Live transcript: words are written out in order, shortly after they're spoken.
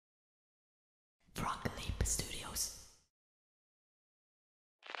Frogleapstudios.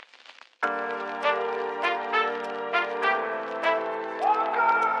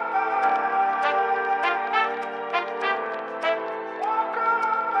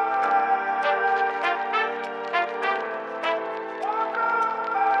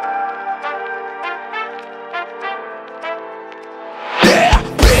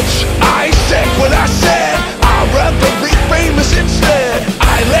 What I said, I'd rather be famous instead.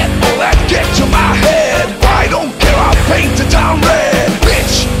 I let all that get to my head. I don't care, I'll paint the town red.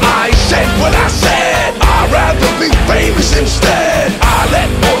 Bitch, I said what I said, I'd rather be famous instead. I let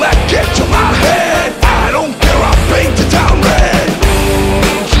all that get to my head. I don't care, I'll paint the town red.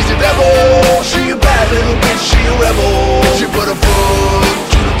 She's a devil, she a bad little bitch, she a rebel. She put her foot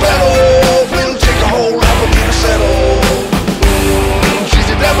to the pedal, it'll take a whole lot for me to settle. She's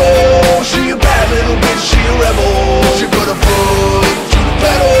a devil, she a bad little bitch, she a rebel. She put her foot to the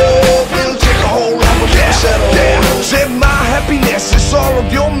pedal, it'll take a whole lot for me to settle. Said my happiness is all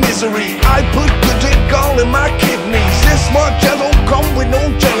of your misery. I put the dick all in my kidneys. This much don't come with no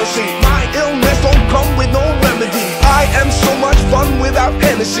jealousy. My illness don't come with no remedy. I am so much fun without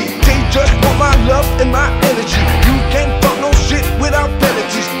Hennessy. They just want my love and my energy. You can't fuck no shit without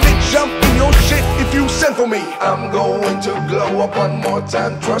penalties. Bitch, I'm in your shit if you send for me. I'm going to glow up one more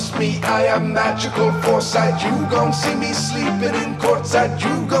time. Trust me, I am magical foresight. You gon' see me sleeping in courtside.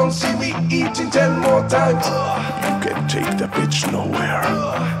 You gon' see me eating 10 more times. You can take that bitch nowhere.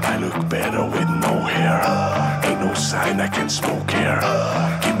 I look better with no hair. Ain't no sign I can smoke here.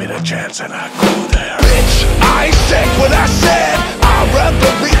 Give me the chance and I go there. Bitch, I said what I said, I'd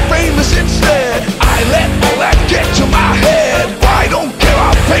rather be famous instead. I let all that get to my head. I don't care,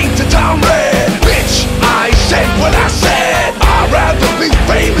 I'll paint the town red. Bitch, I said what I said, I'd rather be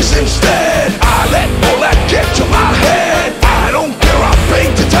famous instead. I let all that get to my head. I don't care, I'll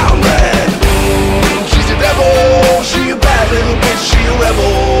paint the town red. She's a devil, she a bad little bitch, she a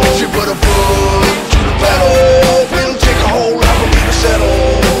rebel. She put her foot to the pedal, it'll take a whole lot for me to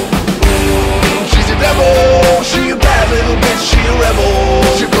settle. She's a devil, she a bad little bitch, she a rebel.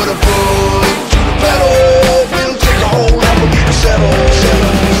 She put her foot to the pedal, it'll take a whole lot for me to settle.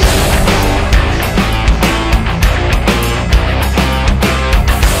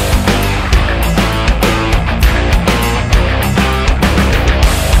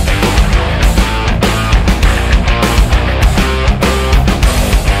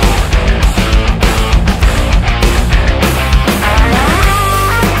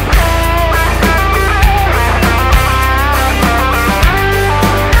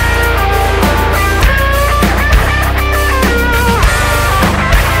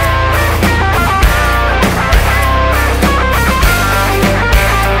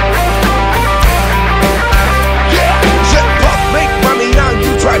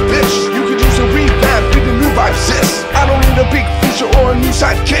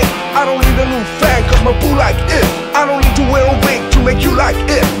 Sidekick, I don't need a new fan, cause my boo like it. I don't need to wear a wig to make you like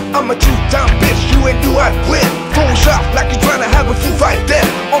it. I'm a two-time bitch, you ain't do I'd win. Throwing shots like you're trying to have a fool fight then.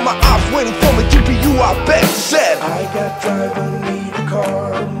 All my ops waiting for me, TPU I bet. Said I got driver, need a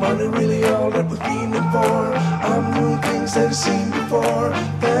car. Money really all that we're fiending for. I'm doing things that I've seen before.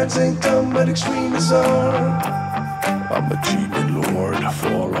 Fans ain't dumb but extremists are. I'm a demon lord,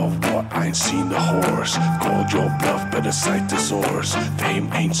 full of what I ain't seen the horse. Called your bluff, better cite the source. Fame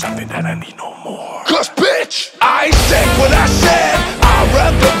ain't something that I need no more. Cause bitch, I said what I said, I'd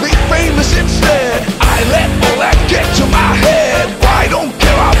rather be famous instead. I let all that get to my head. I don't